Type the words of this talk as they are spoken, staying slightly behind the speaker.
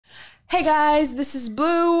Hey guys, this is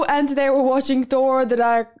Blue, and today we're watching Thor: The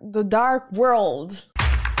Dark World.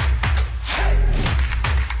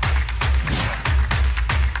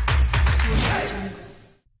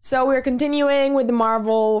 So we're continuing with the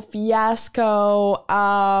Marvel fiasco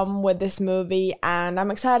with this movie, and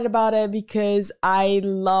I'm excited about it because I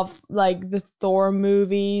love the Thor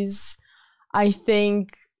movies. I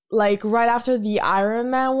think right after the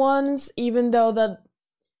Iron Man ones, even though the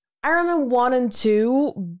Iron Man 1 and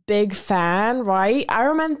 2, big fan, right?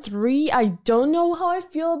 Iron Man 3, I don't know how I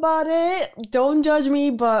feel about it. Don't judge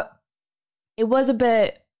me, but it was a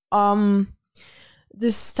bit,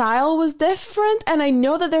 the style was different. And I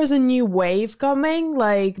know that there's a new wave coming,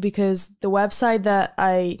 because the website that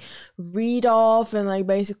I read off and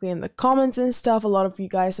basically in the comments and stuff, a lot of you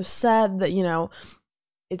guys have said that,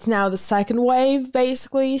 it's now the second wave,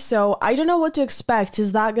 basically. So I don't know what to expect.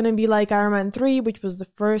 Is that going to be like Iron Man 3, which was the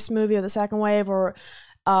first movie of the second wave? Or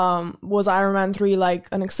was Iron Man 3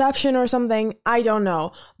 an exception or something? I don't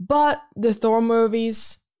know. But the Thor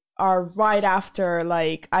movies are right after,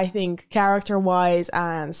 I think character-wise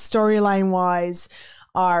and storyline-wise,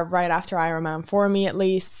 are right after Iron Man for me, at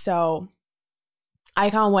least. So I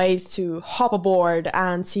can't wait to hop aboard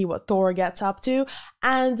and see what Thor gets up to,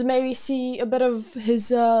 and maybe see a bit of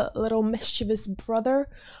his little mischievous brother.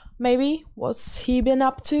 Maybe what's he been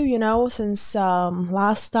up to, since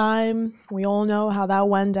last time. We all know how that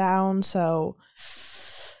went down, so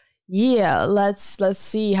yeah, let's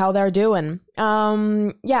see how they're doing.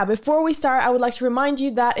 Yeah, before we start, I would like to remind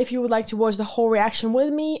you that if you would like to watch the whole reaction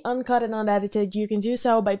with me, uncut and unedited, you can do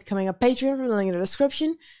so by becoming a Patreon from the link in the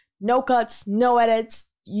description. No cuts, no edits.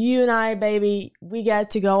 You and I, baby, we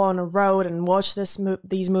get to go on a road and watch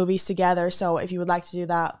these movies together. So if you would like to do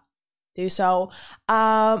that, do so.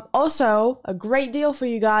 Also, a great deal for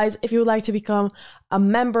you guys. If you would like to become a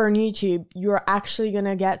member on YouTube, you're actually going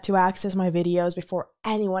to get to access my videos before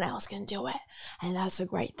anyone else can do it. And that's a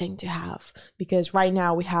great thing to have, because right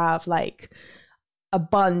now we have a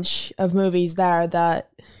bunch of movies there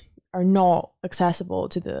that are not accessible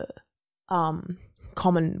to the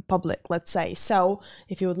common public, let's say. So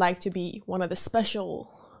if you would like to be one of the special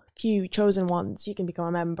few chosen ones, you can become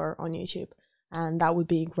a member on YouTube, and that would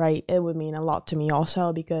be great. It would mean a lot to me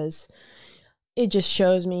also, because it just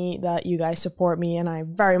shows me that you guys support me, and I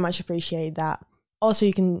very much appreciate that. Also,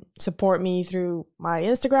 you can support me through my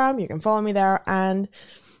Instagram. You can follow me there and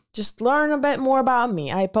just learn a bit more about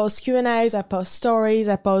me. I post Q&As, I post stories,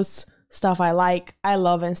 I post stuff I like. I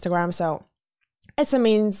love Instagram, so it's a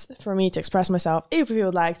means for me to express myself. If you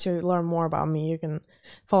would like to learn more about me, you can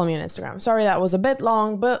follow me on Instagram. Sorry that was a bit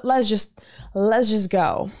long, but let's just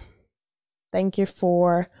go. Thank you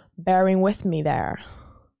for bearing with me there.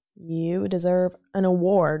 You deserve an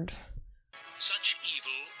award. Such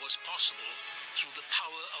evil was possible through the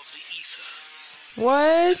power of the ether.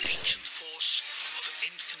 What? An ancient force of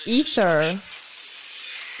infinite Ether?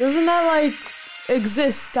 Doesn't that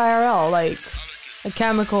exist IRL? A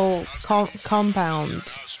chemical compound.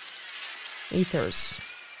 Ethers.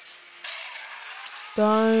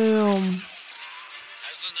 Damn.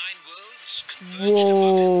 As the nine worlds converged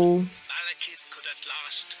Whoa. above him, Malekith could at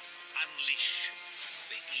last unleash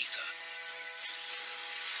the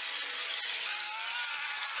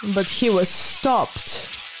ether. But he was stopped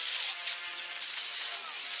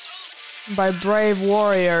by brave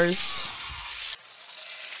warriors.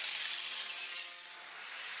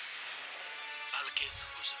 Malekith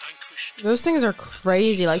was vanquished. Those things are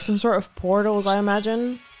crazy, like some sort of portals, I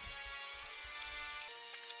imagine.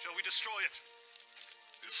 Shall we destroy it?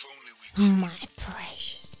 If only we could. My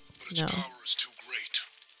precious. But its No. power is too great.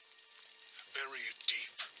 Bury it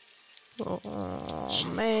deep.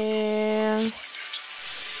 Oh, man.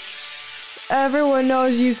 Everyone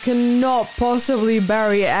knows you cannot possibly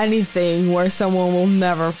bury anything where someone will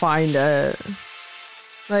never find it.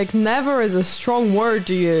 Never is a strong word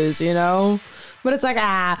to use, But it's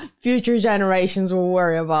future generations will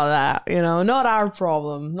worry about that, Not our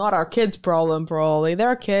problem. Not our kids' problem, probably.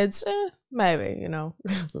 Their kids, maybe,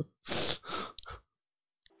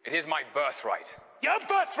 It is my birthright. Your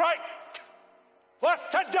birthright was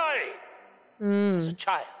to die as a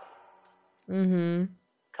child.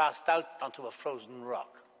 Cast out onto a frozen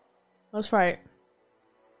rock. That's right.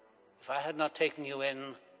 If I had not taken you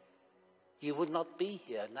in, you would not be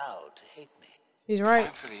here now to hate me. He's right.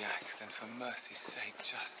 And for the axe, then for mercy's sake,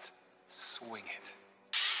 just swing it.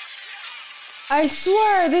 I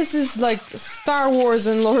swear this is Star Wars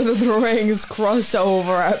and Lord of the Rings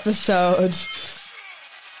crossover episode.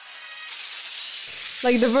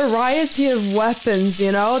 The variety of weapons,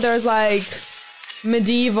 There's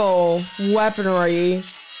medieval weaponry,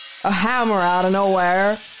 a hammer out of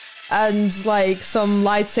nowhere, and like some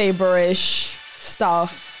lightsaber-ish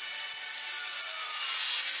stuff.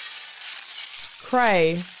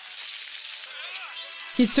 Cray.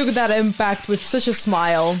 He took that impact with such a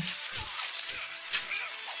smile.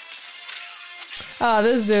 Ah,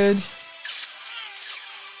 this dude.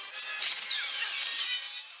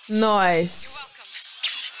 Nice.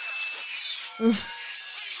 I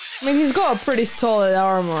mean, he's got a pretty solid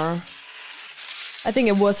armor. I think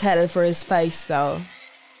it was headed for his face, though.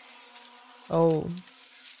 Oh.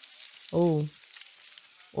 Oh.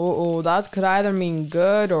 Oh, that could either mean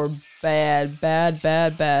good or bad. Bad,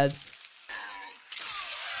 bad, bad.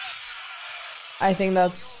 I think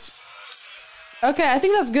that's... Okay, I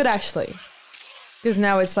think that's good, actually. Because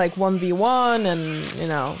now it's like 1v1 and, you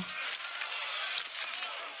know...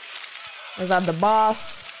 Is that the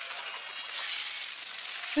boss?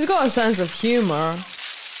 He's got a sense of humor.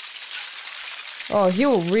 Oh, he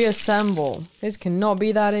will reassemble. This cannot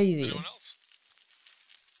be that easy.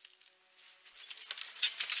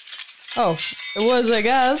 Oh, it was, I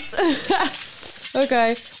guess.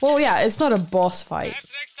 Okay. Well, yeah, it's not a boss fight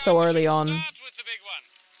so early on.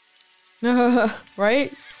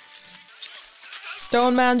 Right?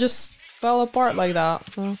 Stone Man just fell apart like that.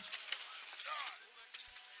 Huh?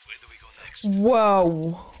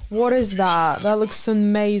 Whoa. What is that? That looks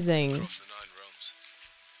amazing.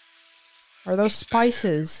 Are those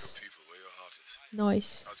spices?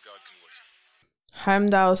 Nice.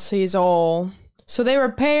 Heimdall sees all. So they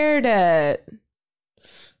repaired it.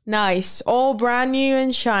 Nice. All brand new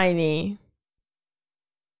and shiny.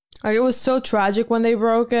 Like, it was so tragic when they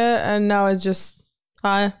broke it, and now it's just...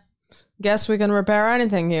 I guess we can repair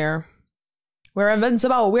anything here. We're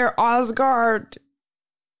invincible. We're Asgard.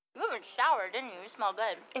 You haven't showered, didn't you? You smell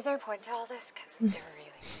good. Is there a point to all this? Because there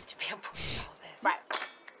really needs to be a point to all this. Right.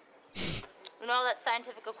 You know all that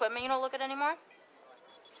scientific equipment you don't look at anymore?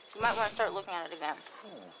 You might want to start looking at it again.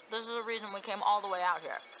 This is the reason we came all the way out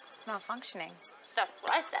here. It's malfunctioning. That's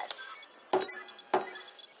what I said.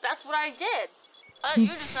 That's what I did. You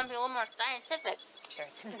did something a little more scientific. Sure,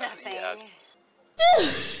 it's nothing.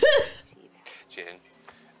 Jen,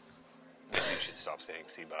 maybe you should stop saying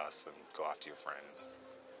Seabass and go after your friend.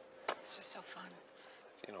 This was so fun.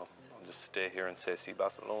 You know, I'll just stay here and say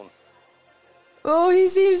Seabass alone. Oh, he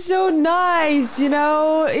seems so nice, you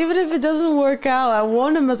know? Even if it doesn't work out, I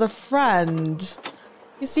want him as a friend.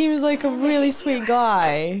 He seems like a really sweet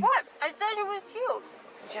guy. What? I said it was cute.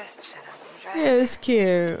 Just shut up and drive. Yeah, it's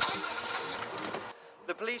cute.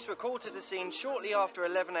 The police were called to the scene shortly after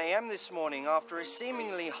 11 a.m. this morning after a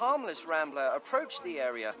seemingly harmless rambler approached the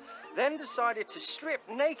area, then decided to strip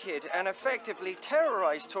naked and effectively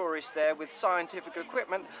terrorize tourists there with scientific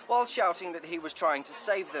equipment while shouting that he was trying to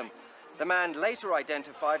save them. The man, later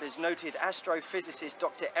identified as noted astrophysicist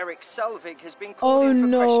Dr. Eric Selvig, has been called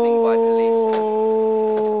in for questioning by police.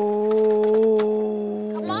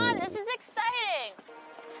 Come on, this is exciting.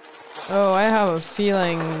 Oh, I have a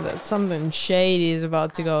feeling that something shady is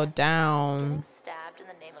about to go down. Stabbed in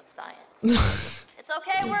the name of science. It's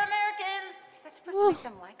okay, we're Americans. Is that supposed to make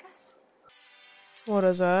them like us? What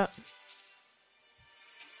is that?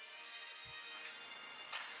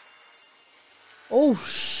 Oh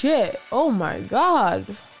shit. Oh my god.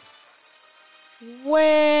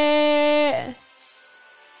 Where?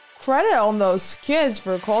 Credit on those kids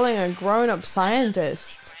for calling a grown-up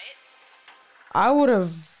scientist. I would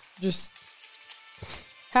have just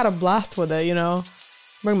had a blast with it, you know?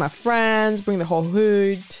 Bring my friends, bring the whole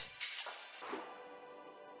hood.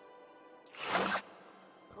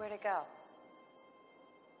 Where'd it go?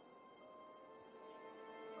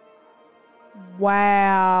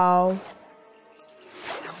 Wow.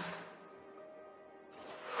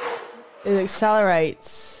 It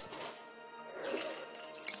accelerates.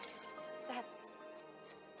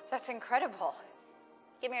 That's incredible.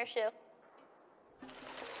 Give me your shoe.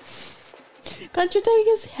 Can't you take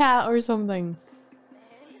his hat or something?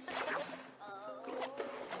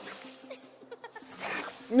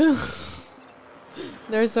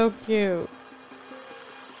 They're so cute.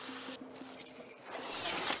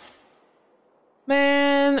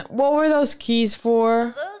 Man, what were those keys for? Are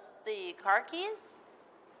those the car keys?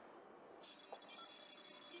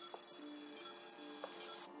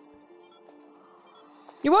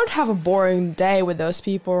 You won't have a boring day with those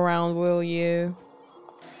people around, will you?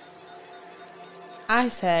 I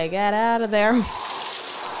say, get out of there.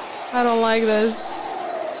 I don't like this.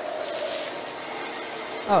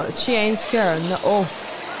 Oh, she ain't scared. No. Oh,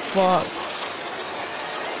 fuck.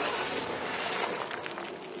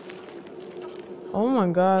 Oh my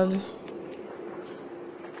god.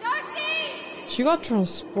 Darcy! She got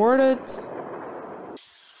transported.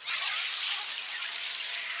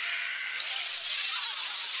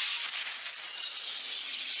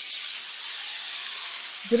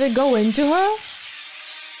 Did it go into her?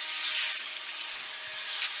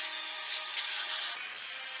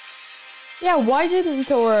 Yeah, why didn't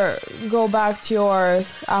Thor go back to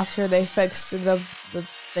Earth after they fixed the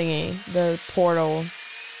thingy, the portal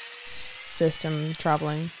system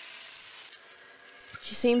traveling?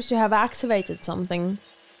 She seems to have activated something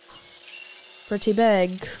pretty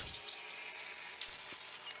big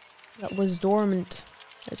that was dormant.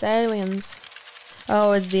 It's aliens.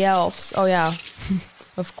 Oh, it's the elves. Oh yeah,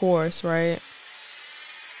 of course, right?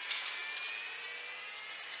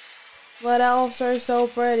 But elves are so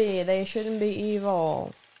pretty. They shouldn't be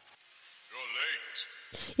evil.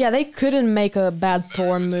 Yeah, they couldn't make a bad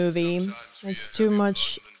Thor movie. It's too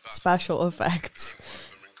much special effects.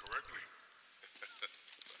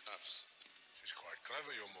 Perhaps. She's quite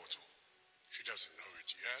clever, your mortal. She doesn't know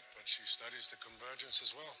it yet, but she studies the convergence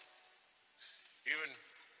as well. Even...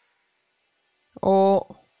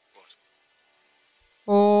 Oh.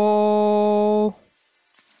 Oh.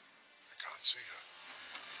 I can't see her.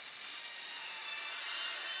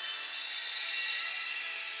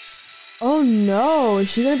 Oh no, is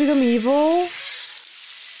she gonna become evil?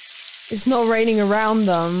 It's not raining around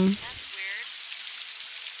them.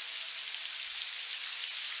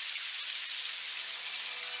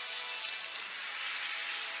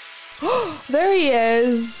 There he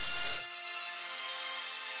is.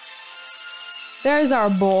 There's our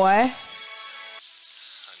boy. I know.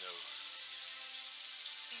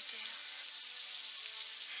 You do?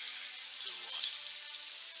 Do what?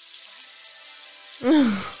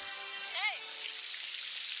 Hey!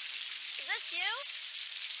 Is this you?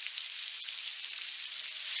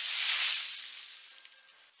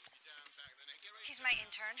 He's my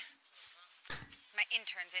intern. My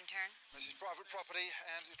intern's intern. This is private property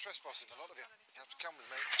and you're trespassing, a lot of you. You have to come with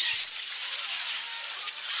me.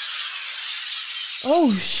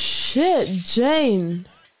 Oh shit, Jane.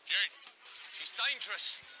 Jane, she's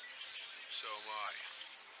dangerous. So am I.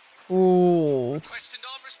 Ooh. Requesting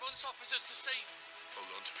armed response officers to scene. Hold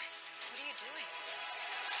on to me. What are you doing?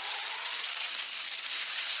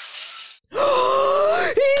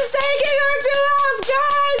 He's taking her to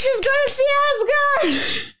Asgard! She's gonna see Asgard!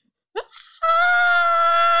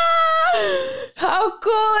 How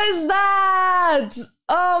cool is that?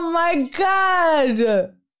 Oh my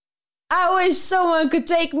god! I wish someone could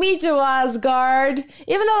take me to Asgard.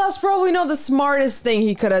 Even though that's probably not the smartest thing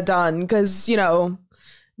he could have done. Because, you know,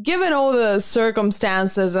 given all the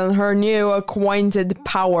circumstances and her new acquainted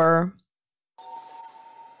power.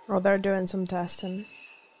 Oh, they're doing some testing.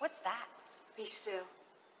 What's that? Be still.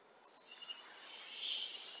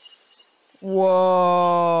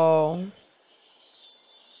 Whoa.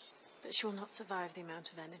 But she will not survive the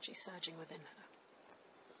amount of energy surging within her.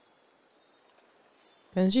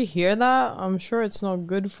 Can she hear that? I'm sure it's not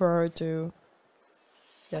good for her to...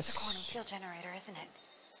 It's a Yes. quantum field generator, isn't it?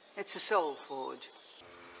 It's a soul forge.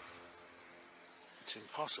 It's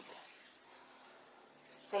impossible.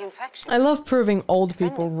 The infection. I love proving old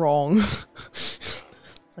people wrong. It's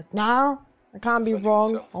like, no, I can't be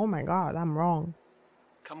wrong. Oh my god, I'm wrong.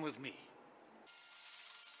 Come with me.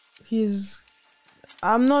 He's...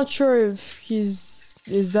 I'm not sure if he's...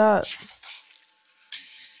 Is that...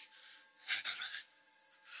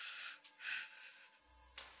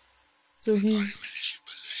 So he's...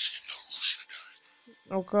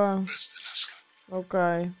 Okay.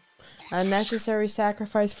 Okay. A necessary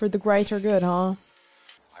sacrifice for the greater good, huh?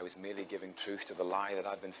 I was merely giving truth to the lie that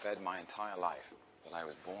I've been fed my entire life. That I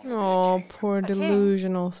was born to be a Oh, king. poor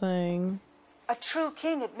delusional thing. A true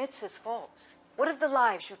king admits his faults. What of the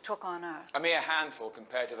lives you took on Earth? A mere handful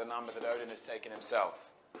compared to the number that Odin has taken himself.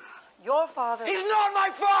 Your father... He's not my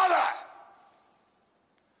father!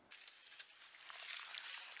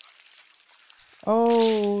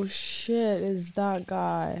 Oh, shit, is that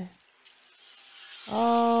guy.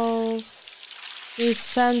 Oh, he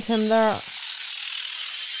sent him there.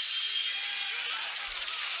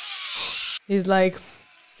 He's like,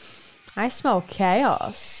 I smell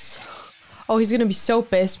chaos. Oh, he's gonna be so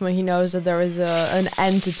pissed when he knows that there is an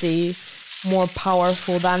entity more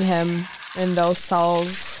powerful than him in those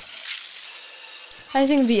cells. I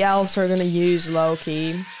think the elves are gonna use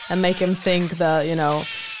Loki and make him think that, you know,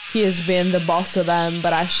 he has been the boss of them,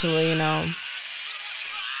 but actually, you know...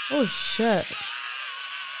 Oh, shit.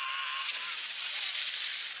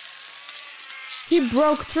 He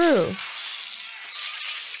broke through.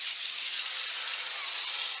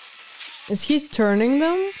 Is he turning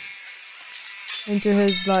them into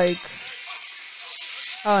his, like...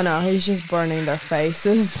 Oh no, he's just burning their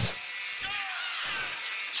faces.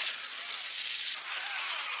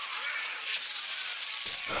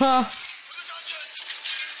 Huh.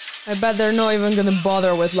 I bet they're not even gonna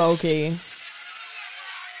bother with Loki.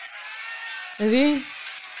 Is he?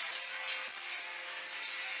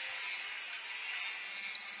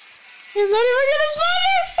 He's not even gonna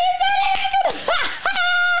bother! He's not even gonna...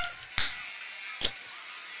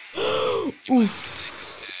 Oof. Take the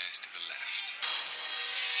stairs to the left.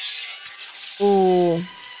 Ooh.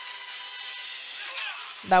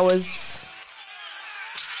 That was...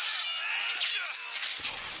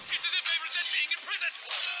 It's as if they resent being in prison!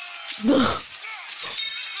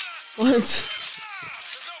 What?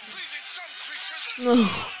 There's no pleasing some creatures. No.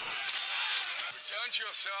 Return to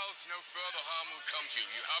yourselves. No further harm will come to you.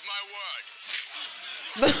 You have my word.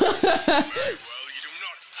 Very well, you do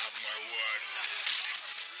not have my word.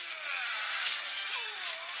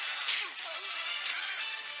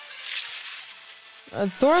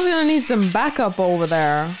 Thor's gonna need some backup over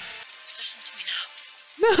there. Listen to me now.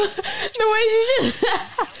 The way she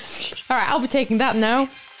just... Alright, I'll be taking that now.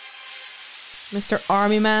 Mr.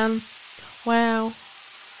 Army Man. Wow.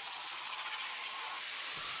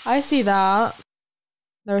 I see that.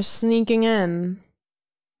 They're sneaking in.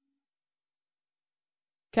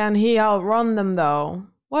 Can he outrun them though?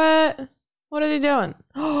 What? What are they doing?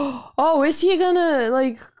 Oh, is he gonna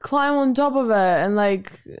like climb on top of it and like...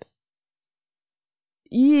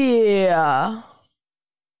 Yeah.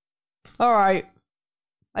 Alright.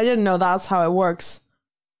 I didn't know that's how it works.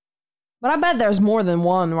 But I bet there's more than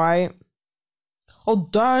one, right? Oh,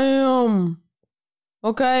 damn.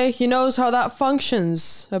 Okay, he knows how that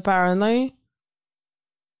functions, apparently.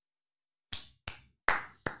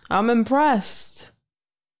 I'm impressed.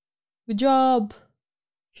 Good job.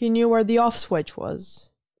 He knew where the off switch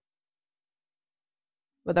was.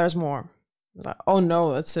 But there's more. Oh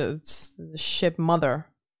no, it's the ship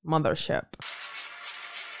mothership.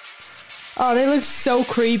 Oh, they look so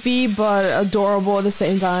creepy, but adorable at the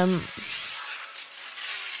same time.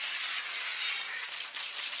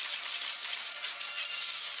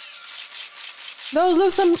 Those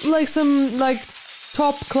look some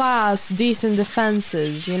top class, decent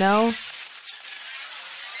defenses, you know?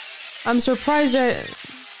 I'm surprised they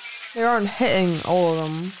aren't hitting all of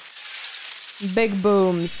them. Big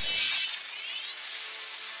booms.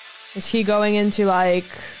 Is he going into like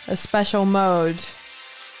a special mode?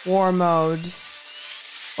 War mode?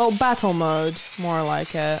 Oh, battle mode, more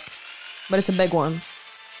like it. But it's a big one.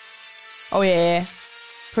 Oh yeah.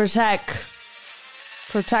 Protect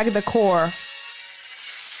the core.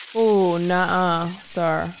 Ooh, nuh-uh,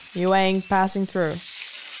 sir. You ain't passing through.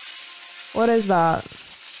 What is that?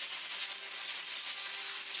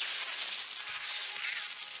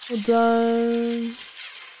 Hold on.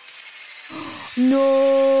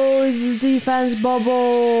 No, it's the defense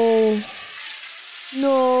bubble.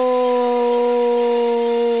 No.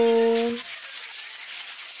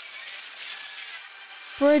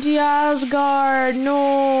 Pretty Asgard,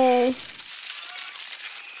 no.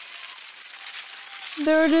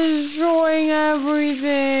 They're destroying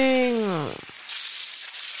everything.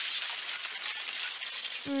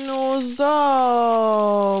 No,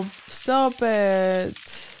 stop. Stop it.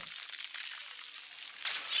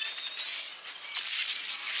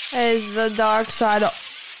 It's the dark side of...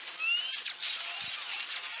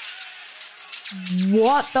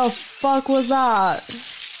 What the fuck was that?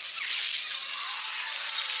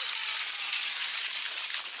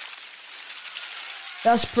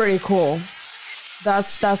 That's pretty cool.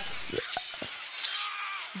 That's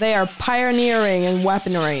they are pioneering in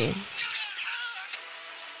weaponry.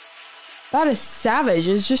 That is savage.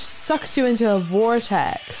 It just sucks you into a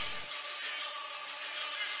vortex.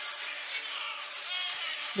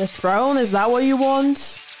 The throne, is that what you want?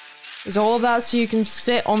 Is all of that so you can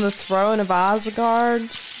sit on the throne of Asgard?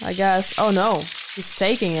 I guess. Oh no, he's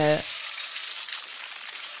taking it.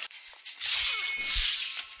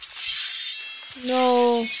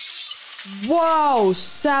 No. Whoa,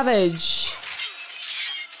 savage.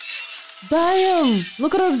 Damn,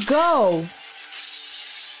 look at her go.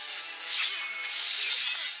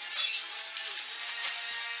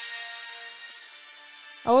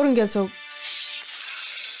 I wouldn't get so...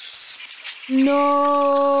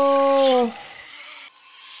 No.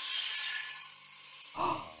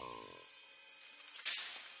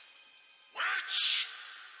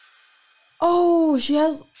 Oh, she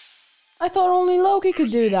has... I thought only Loki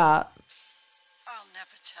could do that. I'll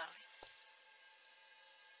never tell you.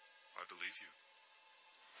 I believe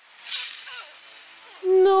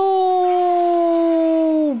you. No.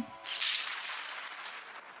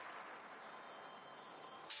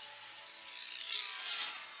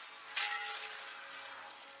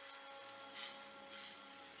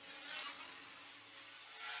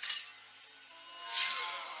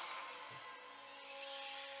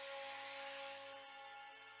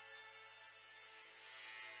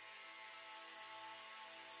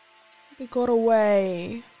 He got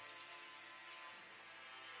away.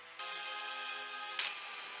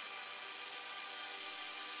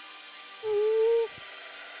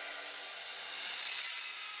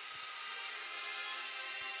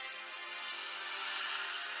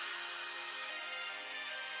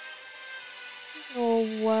 Oh,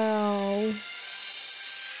 wow.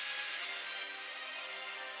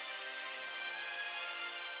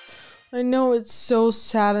 I know it's so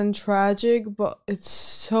sad and tragic, but it's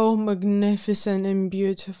so magnificent and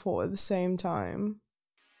beautiful at the same time.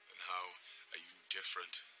 And how are you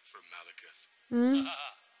different from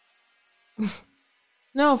Malekith?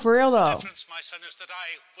 No, for real The though. difference, my son, is that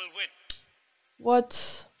I will win.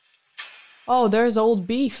 What? Oh, there's old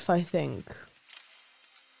beef, I think.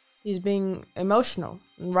 He's being emotional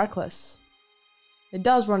and reckless. It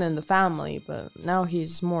does run in the family, but now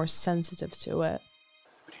he's more sensitive to it.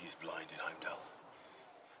 But he's blinded, Heimdall,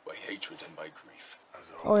 by hatred and by grief.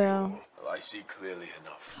 Oh yeah. Well, I see clearly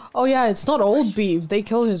enough. Oh yeah, it's not old beef. They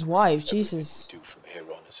killed his wife. Jesus. Do from here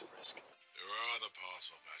on is a risk. There are other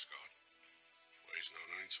parts of Asgard, ways known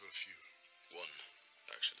only to a few. One,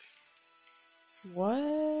 actually.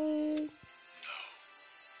 What? No.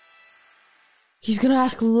 He's gonna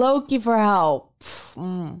ask Loki for help.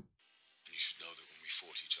 You should know that when we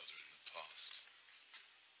fought each other in the past,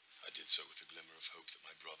 I did so with a glimmer of hope that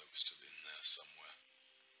my brother was still in there somewhere.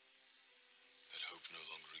 That hope no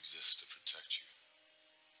longer exists to protect you.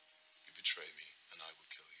 You betray me, and I will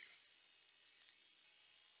kill you.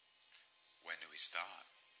 When do we start?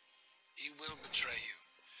 He will betray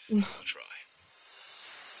you. I'll try.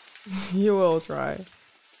 You will try.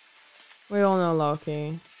 We all know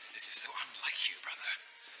Loki. This is so unlike you, brother.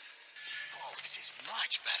 Oh, this is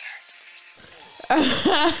much better.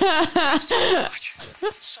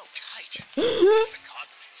 So tight. The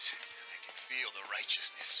confidence. I can feel the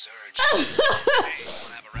righteousness surge. Today,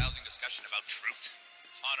 we'll have a rousing discussion about truth,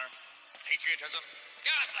 honor, patriotism.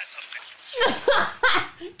 God bless America.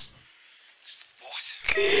 What?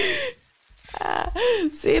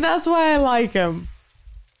 See, that's why I like him.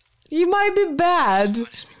 He might be bad.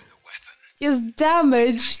 He's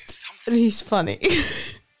damaged, and he's funny. At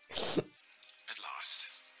last,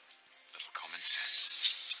 little common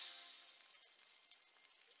sense.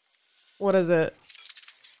 What is it?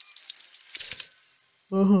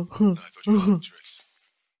 I thought you liked tricks.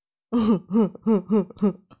 I'm Loki.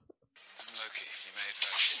 You may have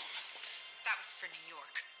heard. That was for New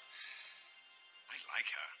York. I like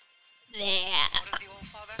her. What of the All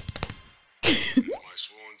Father? My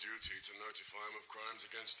sworn duty to notify him of crimes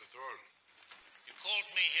against the throne. You called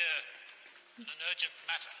me here on an urgent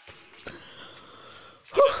matter.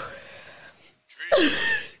 Treason.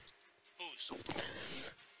 Whose?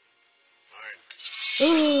 Mine.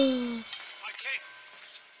 My king,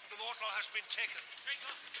 the mortal has been taken.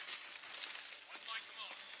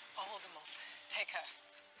 All them off. Take her.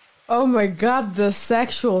 Oh my god, the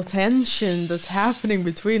sexual tension that's happening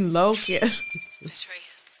between Loki and... Betray,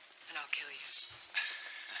 and I'll kill you.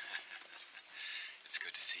 It's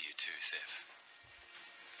good to see you too, Sif.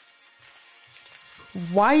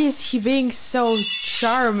 Why is he being so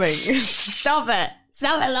charming? Stop it!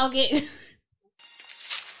 Stop it, Loki! If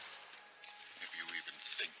you even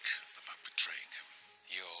think about betraying him,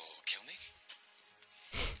 You'll kill me?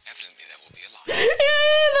 Evidently there will be a lie.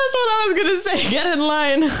 Yeah, that's what I was gonna say. Get in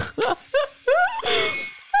line.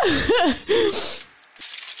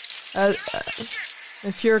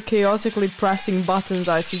 If you're chaotically pressing buttons,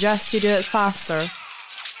 I suggest you do it faster. Well,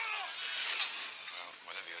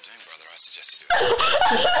 whatever you're doing, brother, I suggest you do it.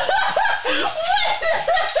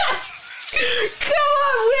 Come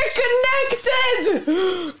on, we're connected!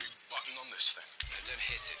 button on this thing. Don't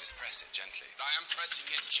hit it, just press it gently. I am pressing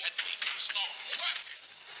it gently. Stop.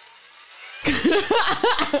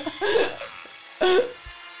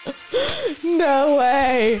 No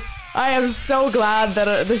way! I am so glad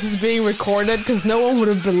that this is being recorded because no one would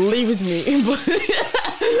have believed me.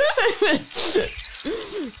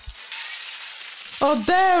 Oh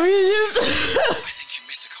damn, you just... I think you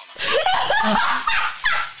missed a column.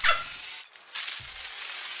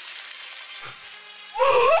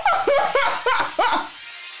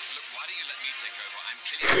 Look, why don't you let me take over? I'm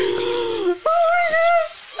clearly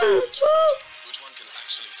Which one can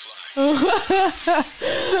actually fly?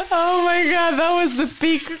 Oh my god, that was the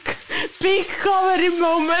peak comedy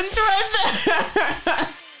moment right there.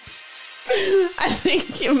 I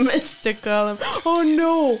think you missed a column. Oh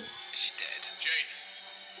no. Is she dead?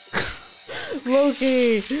 Jane.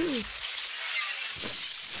 Loki.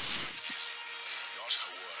 Not a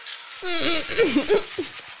word.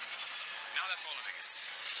 Now they're following us.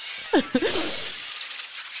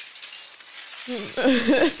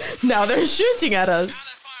 Now they're shooting at us.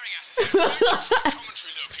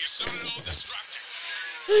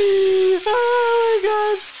 Oh my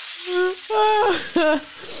god.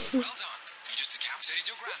 Well done. You just decapitated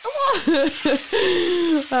your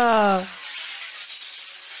grandfather.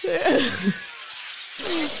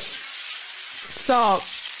 Stop.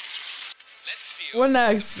 Let's steal What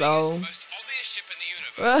next, though? most obvious ship in the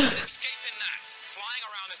universe and escape in that. Flying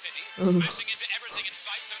around the city, smashing into everything in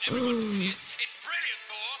sight so everyone can see us. It's brilliant,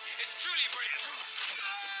 Thor. It's truly brilliant.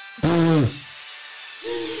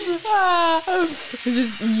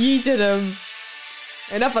 Just yeeted him.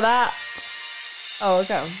 Enough of that. Oh,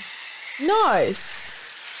 okay. Nice.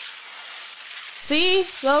 See,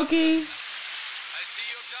 Loki. I see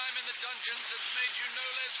your time in the dungeons has made you no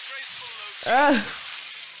less graceful, Loki.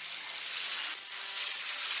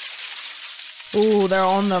 Ooh, they're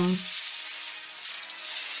on them.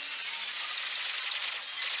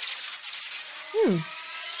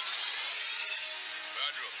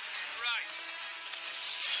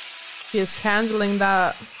 He's handling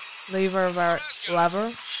that lever.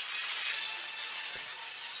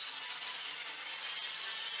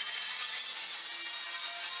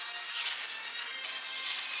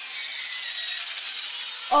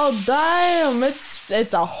 Oh damn!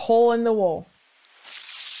 It's a hole in the wall.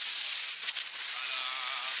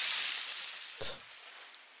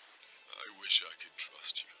 I wish I could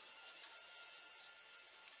trust you.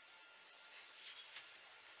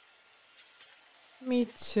 Me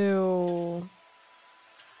too.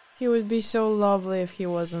 He would be so lovely if he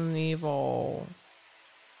wasn't evil.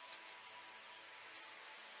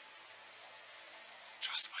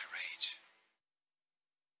 Trust my rage.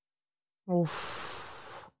 Oof.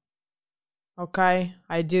 Okay,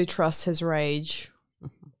 I do trust his rage.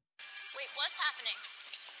 Wait, what's happening?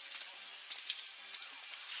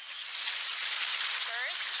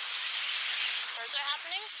 Birds? Birds are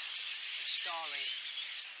happening? Starlings.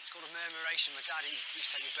 It's called a murmuration. My daddy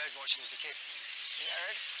used to take me bird watching as a kid.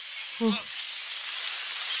 Weird.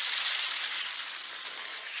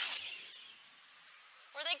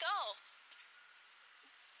 Where'd they go?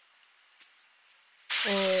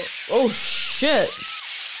 Oh shit.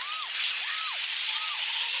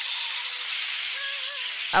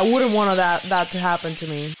 I wouldn't want that to happen to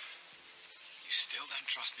me. You still don't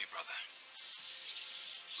trust me, brother.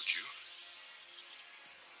 Would you?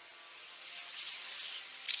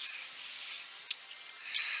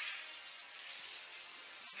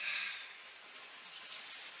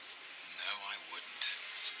 No, I wouldn't.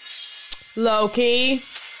 Loki.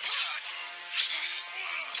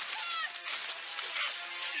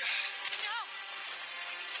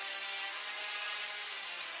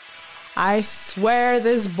 I swear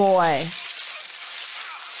this boy.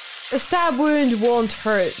 A stab wound won't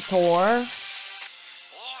hurt, Thor. All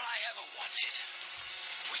I ever wanted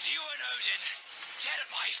was you and Odin dead at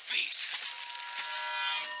my feet.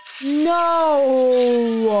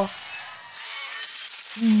 No.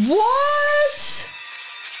 What?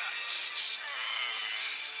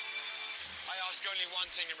 I ask only one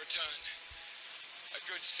thing in return. A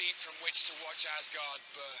good seat from which to watch Asgard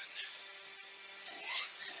burn.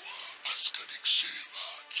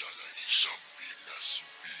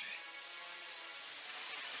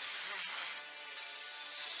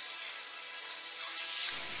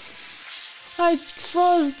 I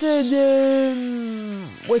trusted him,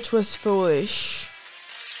 which was foolish.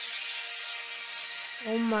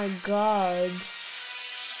 Oh my god.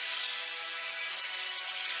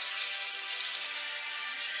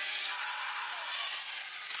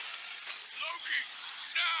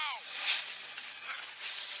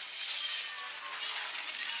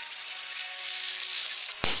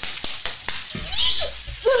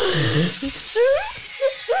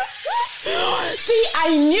 See,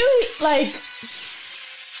 I knew, like,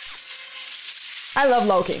 I love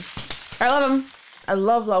Loki. I love him. I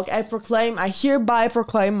love Loki. I hereby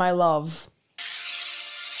proclaim my love.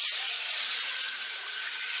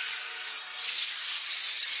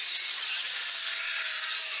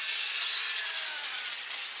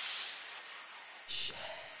 Shit.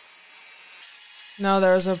 No,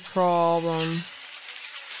 there's a problem.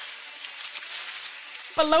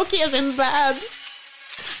 But Loki isn't bad.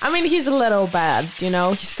 I mean, he's a little bad, you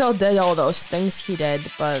know? He still did all those things he did,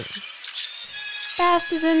 but...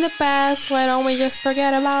 Past is in the past, why don't we just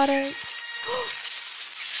forget about it?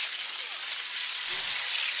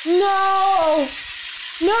 No!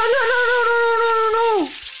 No!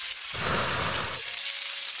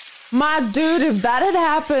 My dude, if that had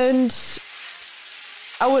happened,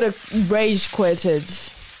 I would have rage quitted.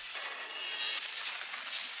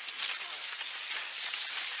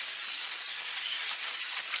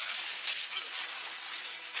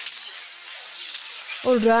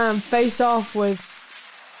 Oh damn, face off with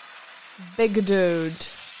big dude.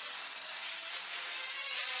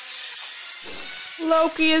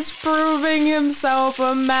 Loki is proving himself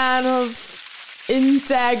a man of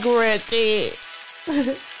integrity.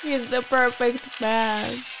 He's the perfect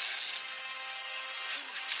man.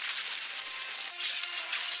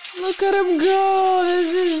 Look at him go!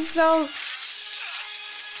 This is so...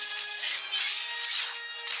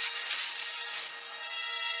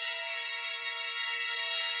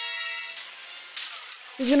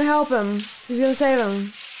 He's gonna help him. He's gonna save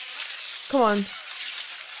him. Come on.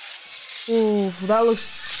 Ooh, that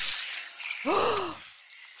looks... No!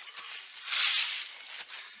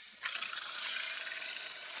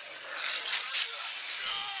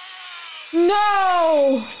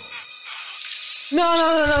 No,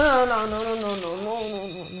 no, no, no, no, no, no, no, no, no, no,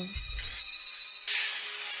 no, no.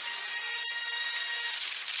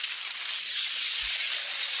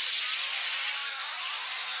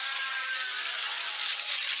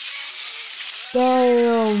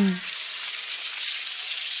 Damn.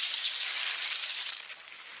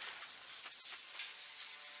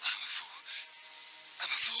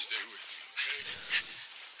 Stay with me, okay?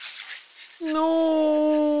 I'm sorry.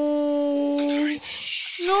 No. I'm sorry.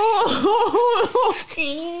 No.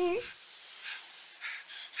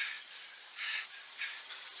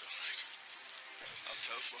 It's all right. I'll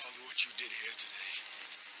tell Father what you did here today.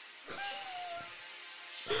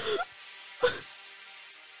 I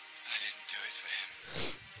didn't do it for him.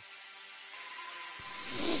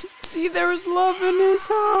 See, there's love in his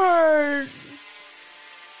heart.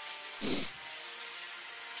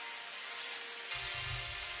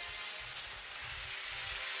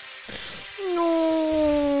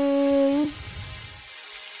 No.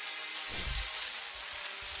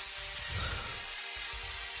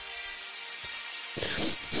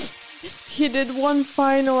 He did one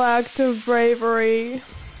final act of bravery.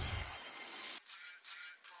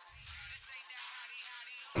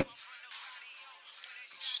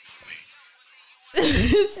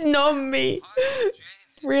 It's not me.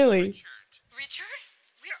 Really? Richard?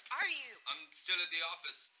 Where are you? I'm still at the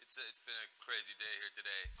office. It's been a crazy day here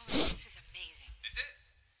today. Oh, this is amazing. Is it?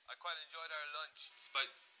 I quite enjoyed our lunch, despite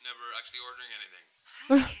never actually ordering anything.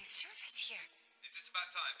 I'm not getting service here. Is this about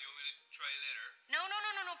time? Do you want me to try later? No,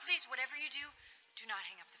 please, whatever you do not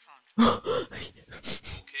hang up the phone.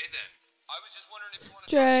 Okay then. I was just wondering if you want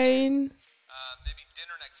to Jane. maybe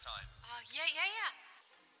dinner next time. Yeah.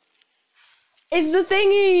 It's the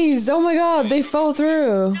thingies! Oh my god, they fell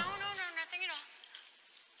through. No, nothing at all.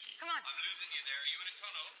 Come on. I'm losing you there. Are you in a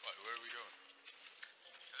tunnel? What, where are we going?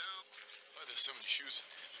 Hello? Oh, there's so many shoes in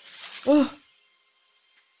here. Oh,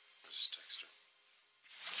 I'll just text her.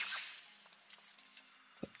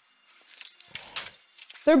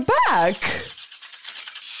 they're back!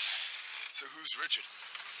 So who's Richard?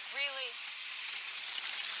 Really?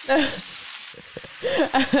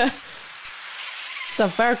 It's a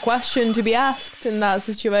fair question to be asked in that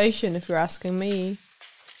situation, if you're asking me.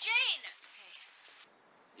 Jane!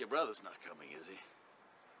 Your brother's not coming, is he?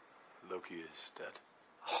 Loki is dead.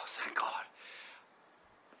 Oh, thank God.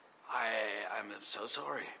 I'm so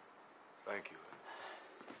sorry. Thank you.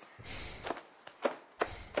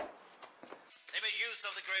 They made use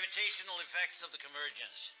of the gravitational effects of the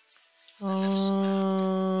convergence.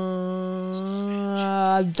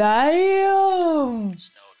 Damn!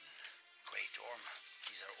 Snowden, Great Orm,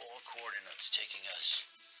 these are all coordinates taking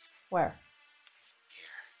us Where?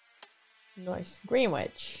 here. Nice.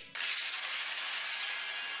 Greenwich.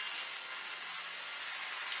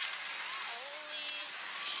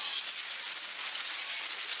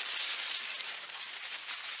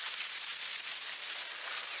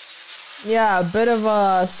 Yeah, a bit of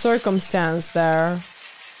a circumstance there.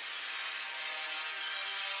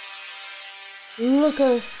 Look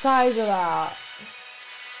at the size of that.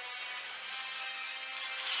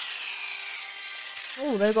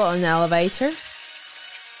 Oh, they got an elevator.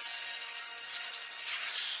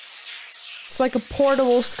 It's like a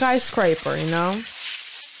portable skyscraper, you know?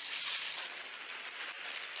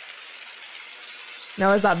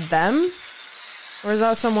 Now, is that them? Or is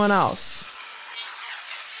that someone else?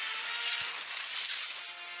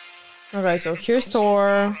 Okay, so here's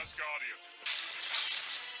Thor.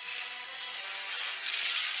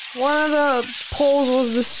 One of the poles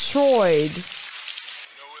was destroyed. You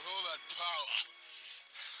know, with all that power,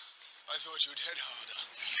 I thought you'd hit harder.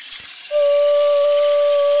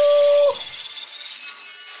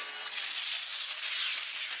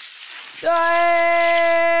 Damn!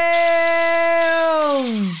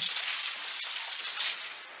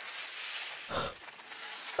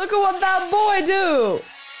 Look at what that boy do!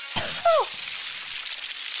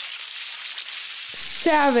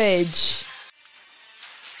 savage.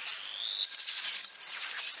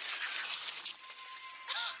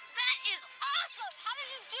 That is awesome! How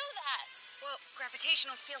did you do that? Well,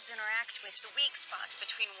 gravitational fields interact with the weak spots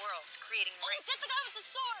between worlds, creating... Wait, get the guy with the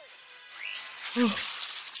sword!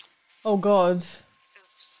 Oh god.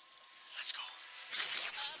 Oops. Let's go.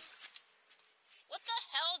 What the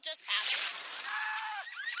hell just happened?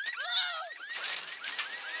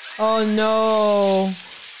 Oh no.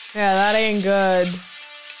 Yeah, that ain't good. You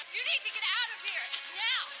need to get out of here,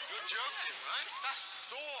 now! You're joking, right? That's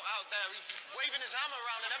Thor out there. He's waving his hammer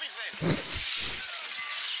around and everything.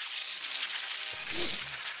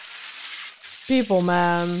 People,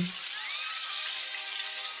 man.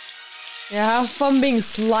 Yeah, have fun being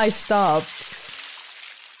sliced up.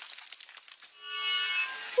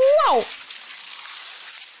 Whoa!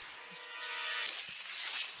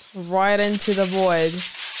 Right into the void.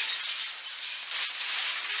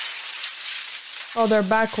 Oh, they're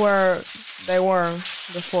back where they were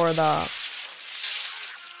before that.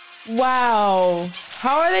 Wow.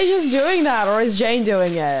 How are they just doing that? Or is Jane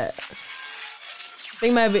doing it? I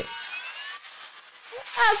think maybe...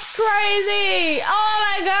 That's crazy! Oh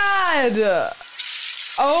my god!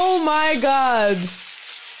 Oh my god!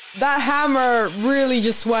 That hammer really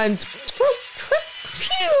just went...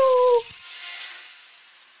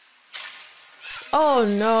 Oh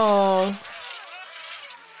no.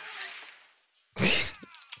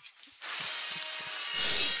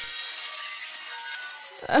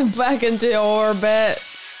 I'm back into orbit.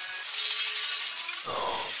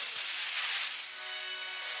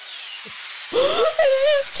 It's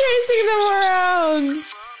just chasing them around.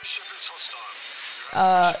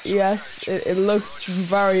 Yes, it looks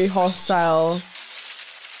very hostile.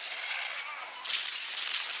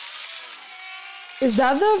 Is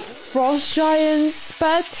that the frost giant's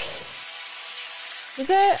pet? Is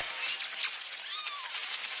it?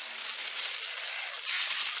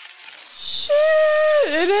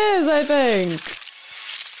 Shit, it is, I think.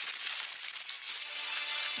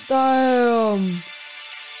 Damn.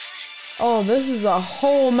 Oh, this is a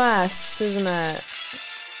whole mess, isn't it?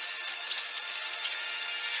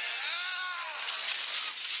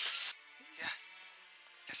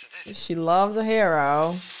 She loves a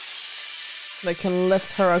hero that can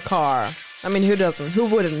lift her a car. I mean, who doesn't? Who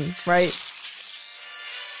wouldn't, right?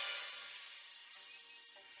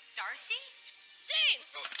 Darcy? Jane!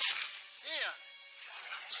 Here!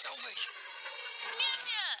 Sylvie!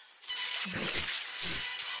 Amelia!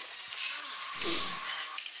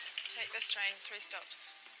 Take this train, 3 stops.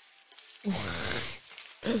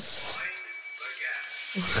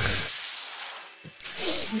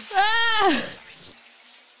 Ah!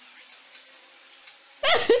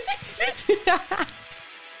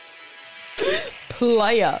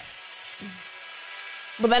 Player.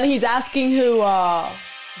 But then he's asking who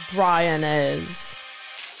Brian is.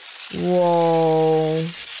 Whoa.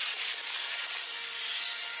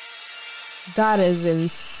 That is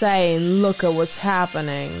insane. Look at what's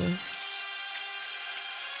happening.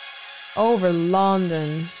 Over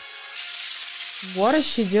London. What is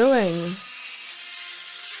she doing?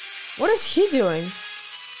 What is he doing?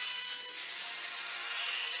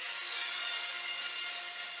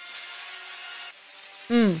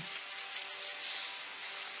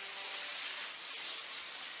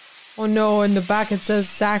 Oh no, in the back it says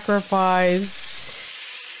sacrifice.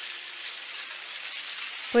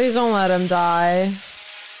 Please don't let him die.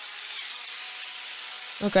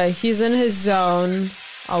 Okay, he's in his zone.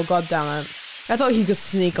 Oh god damn it. I thought he could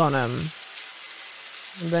sneak on him.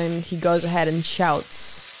 And then he goes ahead and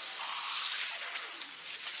shouts.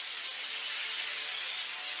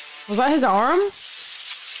 Was that his arm?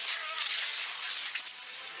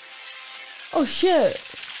 Oh shit.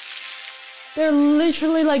 They're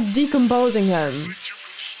literally like decomposing him.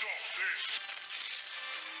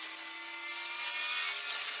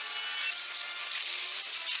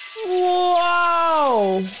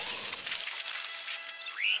 Whoa!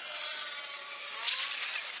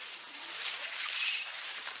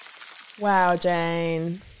 Wow,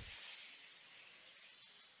 Jane.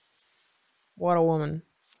 What a woman.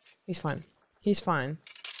 He's fine. He's fine.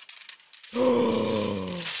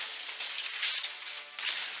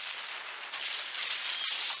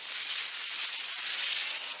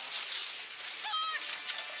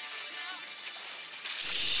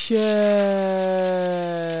 Shit.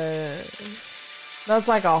 That's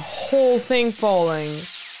like a whole thing falling.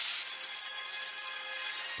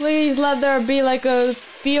 Please let there be like a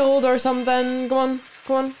field or something. Come on,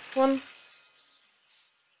 come on, come on.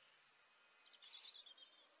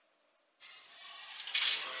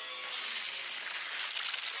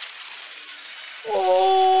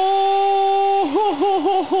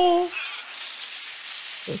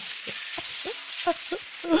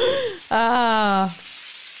 Ah,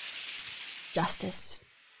 justice.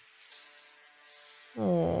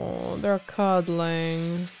 Oh, they're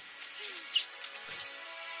cuddling.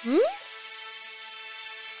 Hmm?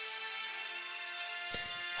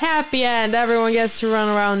 Happy end. Everyone gets to run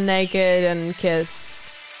around naked and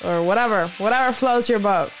kiss. Or whatever. Whatever floats your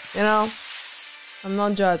boat, you know? I'm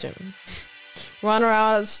not judging. Run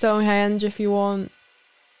around at Stonehenge if you want.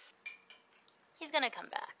 He's gonna come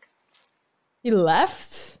back. He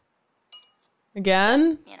left?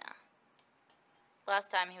 Again? You know. Last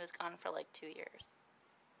time he was gone for like 2 years.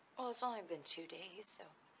 Well, it's only been 2 days, so.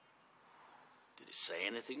 Did he say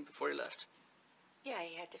anything before he left? Yeah,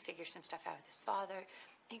 he had to figure some stuff out with his father.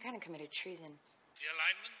 He kind of committed treason. The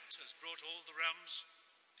alignment has brought all the realms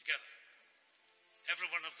together. Every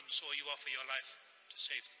one of them saw you offer your life to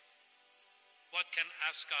save them. What can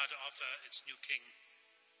Asgard offer its new king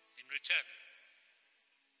in return?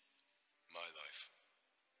 My life.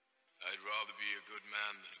 I'd rather be a good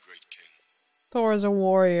man than a great king. Thor is a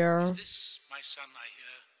warrior. Is this my son I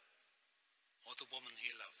hear, or the woman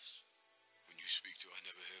he loves? When you speak to, I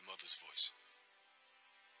never hear mother's voice.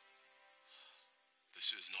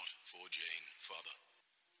 This is not for Jane, father.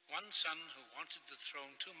 One son who wanted the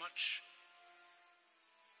throne too much,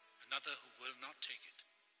 another who will not take it.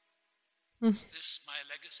 Is this my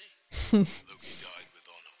legacy? Loki died with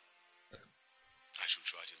honor. I shall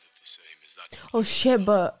try to live the same. Is that? Oh shit,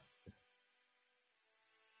 but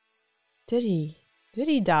did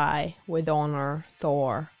he die with honor,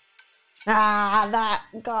 Thor? Ah,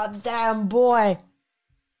 that goddamn boy.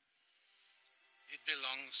 It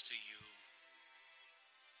belongs to you,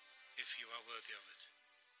 if you are worthy of it.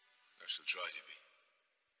 I shall try to be.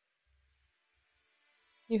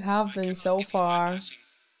 You have been so far.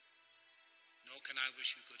 Nor can I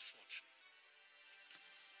wish you good fortune.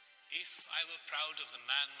 If I were proud of the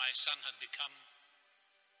man my son had become,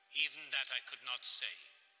 even that I could not say.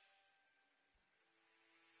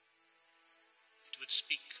 It would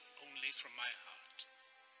speak only from my heart.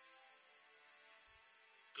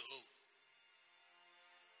 Go,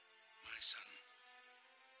 my son.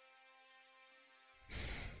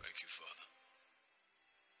 Thank you, father.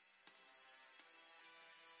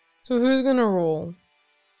 So who's gonna rule?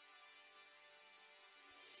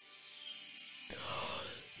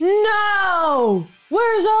 No!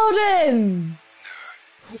 Where's Odin?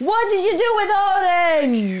 What did you do with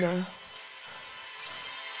Odin?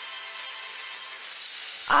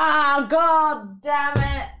 Ah, god damn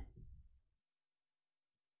it.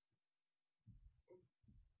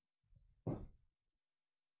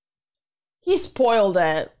 He spoiled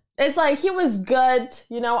it. It's like he was good,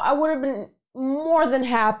 you know, I would have been more than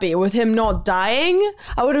happy with him not dying.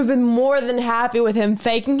 I would have been more than happy with him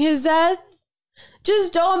faking his death.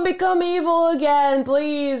 Just don't become evil again,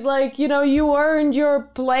 please. Like, you know, you earned your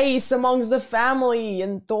place amongst the family,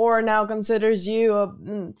 and Thor now considers you a,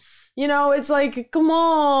 you know, it's like, come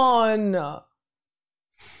on.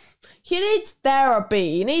 He needs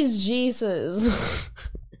therapy. He needs Jesus.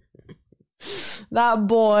 That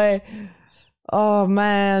boy. Oh,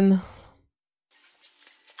 man.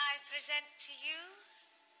 I present to you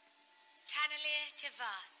Tannelir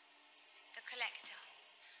Tivan, the Collector.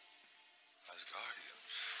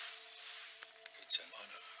 Asgardians. It's an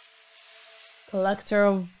honor. Collector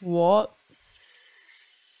of what?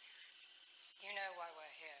 You know why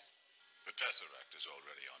we're here. The Tesseract is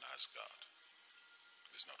already on Asgard.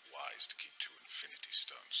 It is not wise to keep two Infinity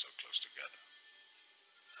Stones so close together.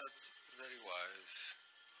 That's very wise.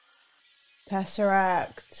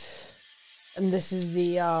 Tesseract. And this is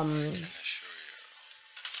the,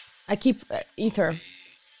 I keep ether.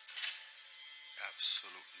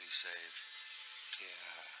 Absolutely safe here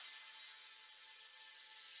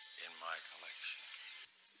in my collection.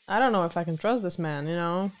 I don't know if I can trust this man, you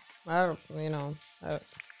know?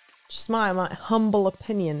 Just my humble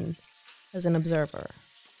opinion as an observer.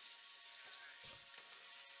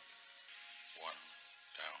 One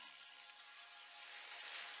down.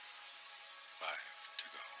 5 to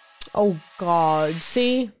go. Oh god,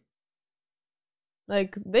 see?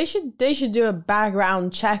 Like, they should do a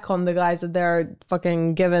background check on the guys that they're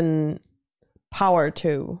fucking given power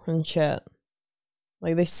to and shit.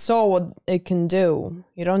 Like, they saw what it can do.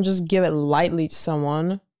 You don't just give it lightly to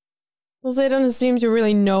someone. Because they don't seem to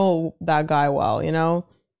really know that guy well, you know?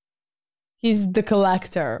 He's the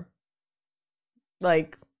collector.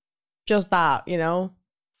 Like, just that, you know?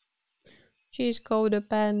 She's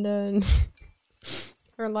codependent.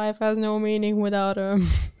 Her life has no meaning without him.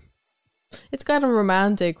 It's kind of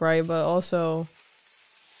romantic, right? But also...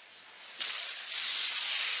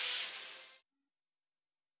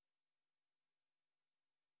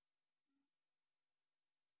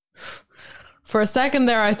 For a second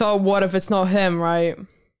there, I thought, what if it's not him, right?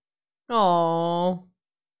 Aww.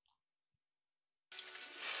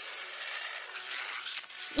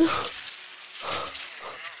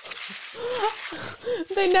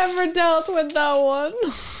 They never dealt with that one.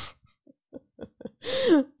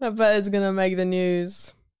 I bet it's gonna make the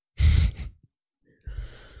news.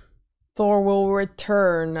 Thor will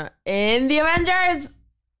return in the Avengers!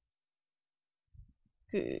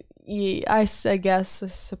 Yeah, I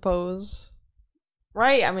suppose.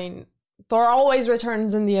 Right? I mean, Thor always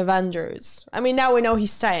returns in the Avengers. I mean, now we know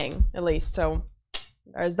he's staying, at least, so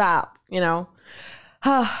there's that, you know.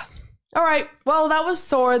 Alright, well, that was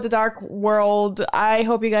Thor: The Dark World. I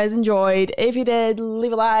hope you guys enjoyed. If you did,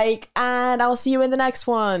 leave a like, and I'll see you in the next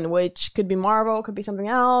one, which could be Marvel, could be something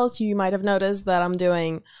else. You might have noticed that I'm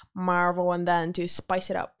doing Marvel, and then to spice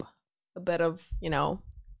it up, a bit of, you know,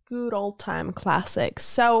 good old time classics.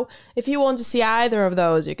 So if you want to see either of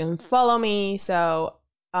those, you can follow me. So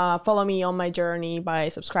follow me on my journey by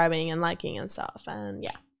subscribing and liking and stuff. And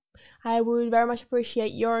yeah, I would very much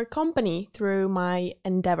appreciate your company through my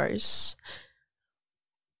endeavors.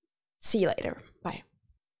 See you later.